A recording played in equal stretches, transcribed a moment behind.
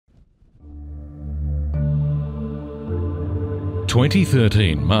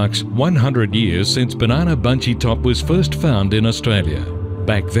2013 marks 100 years since banana bunchy top was first found in Australia.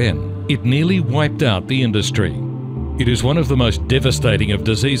 Back then, it nearly wiped out the industry. It is one of the most devastating of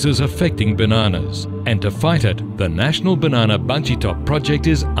diseases affecting bananas, and to fight it, the National Banana Bunchy Top project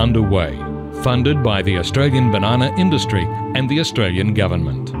is underway, funded by the Australian banana industry and the Australian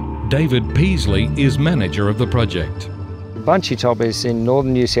government. David Peasley is manager of the project. Bunchy top is in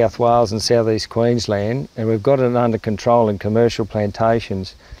northern New South Wales and southeast Queensland, and we've got it under control in commercial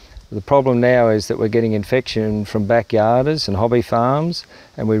plantations. The problem now is that we're getting infection from backyarders and hobby farms,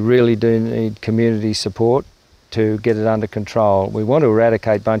 and we really do need community support to get it under control. We want to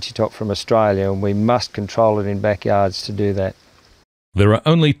eradicate bunchy top from Australia, and we must control it in backyards to do that. There are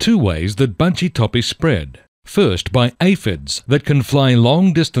only two ways that bunchy top is spread. First, by aphids that can fly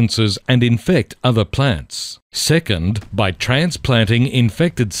long distances and infect other plants. Second, by transplanting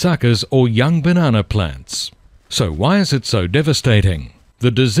infected suckers or young banana plants. So why is it so devastating? The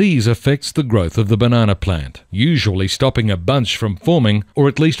disease affects the growth of the banana plant, usually stopping a bunch from forming or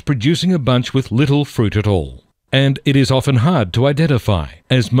at least producing a bunch with little fruit at all. And it is often hard to identify,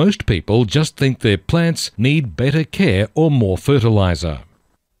 as most people just think their plants need better care or more fertiliser.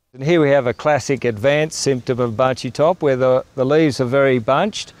 And here we have a classic advanced symptom of bunchy top, where the leaves are very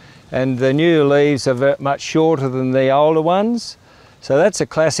bunched and the new leaves are much shorter than the older ones. So that's a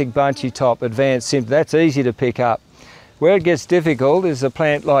classic bunchy top advanced symptom. That's easy to pick up. Where it gets difficult is a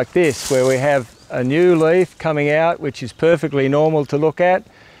plant like this, where we have a new leaf coming out, which is perfectly normal to look at,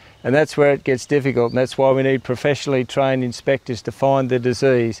 and that's where it gets difficult, and that's why we need professionally trained inspectors to find the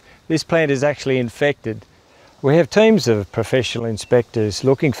disease. This plant is actually infected. We have teams of professional inspectors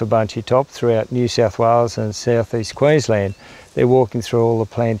looking for bunchy top throughout New South Wales and southeast Queensland. They're walking through all the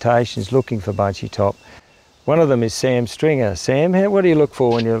plantations looking for bunchy top. One of them is Sam Stringer. Sam, what do you look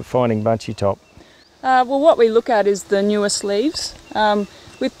for when you're finding bunchy top? Well, what we look at is the newest leaves.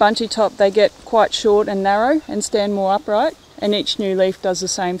 With bunchy top, they get quite short and narrow and stand more upright, and each new leaf does the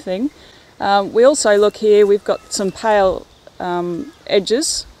same thing. We also look here, we've got some pale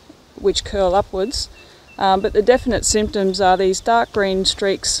edges which curl upwards. But the definite symptoms are these dark green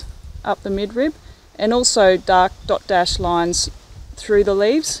streaks up the midrib and also dark dot dash lines through the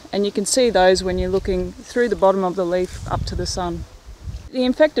leaves, and you can see those when you're looking through the bottom of the leaf up to the sun. The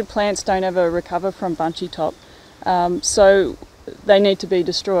infected plants don't ever recover from bunchy top, so they need to be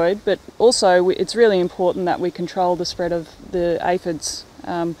destroyed, but also it's really important that we control the spread of the aphids.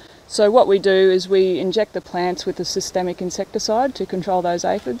 So what we do is we inject the plants with a systemic insecticide to control those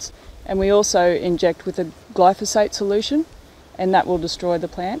aphids, and we also inject with a glyphosate solution, and that will destroy the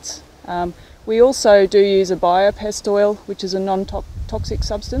plants. We also do use a biopest oil, which is a non-toxic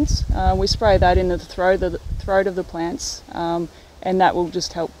substance. We spray that in the throat of the plants, and that will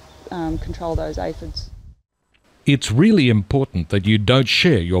just help control those aphids. It's really important that you don't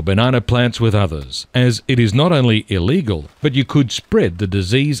share your banana plants with others, as it is not only illegal, but you could spread the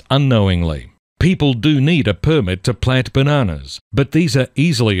disease unknowingly. People do need a permit to plant bananas, but these are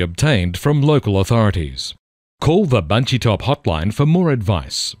easily obtained from local authorities. Call the Bunchy Top hotline for more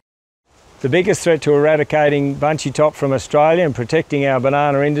advice. The biggest threat to eradicating bunchy top from Australia and protecting our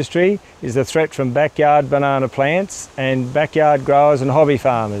banana industry is the threat from backyard banana plants and backyard growers and hobby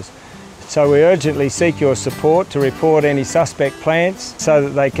farmers. So we urgently seek your support to report any suspect plants so that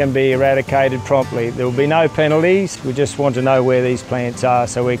they can be eradicated promptly. There will be no penalties, we just want to know where these plants are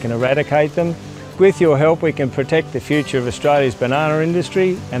so we can eradicate them. With your help, we can protect the future of Australia's banana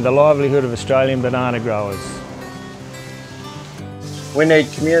industry and the livelihood of Australian banana growers. We need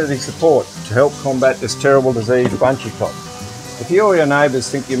community support to help combat this terrible disease, bunchy top. If you or your neighbours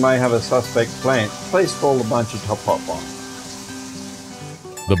think you may have a suspect plant, please call the Bunchy Top hotline.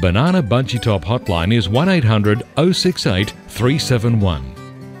 The Banana Bunchy Top hotline is 1800 068 371.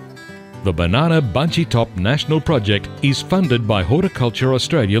 The Banana Bunchy Top National Project is funded by Horticulture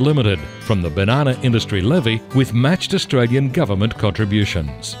Australia Limited from the Banana Industry Levy with matched Australian government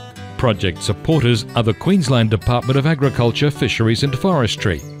contributions. Project supporters are the Queensland Department of Agriculture, Fisheries and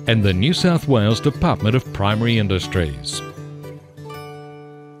Forestry and the New South Wales Department of Primary Industries.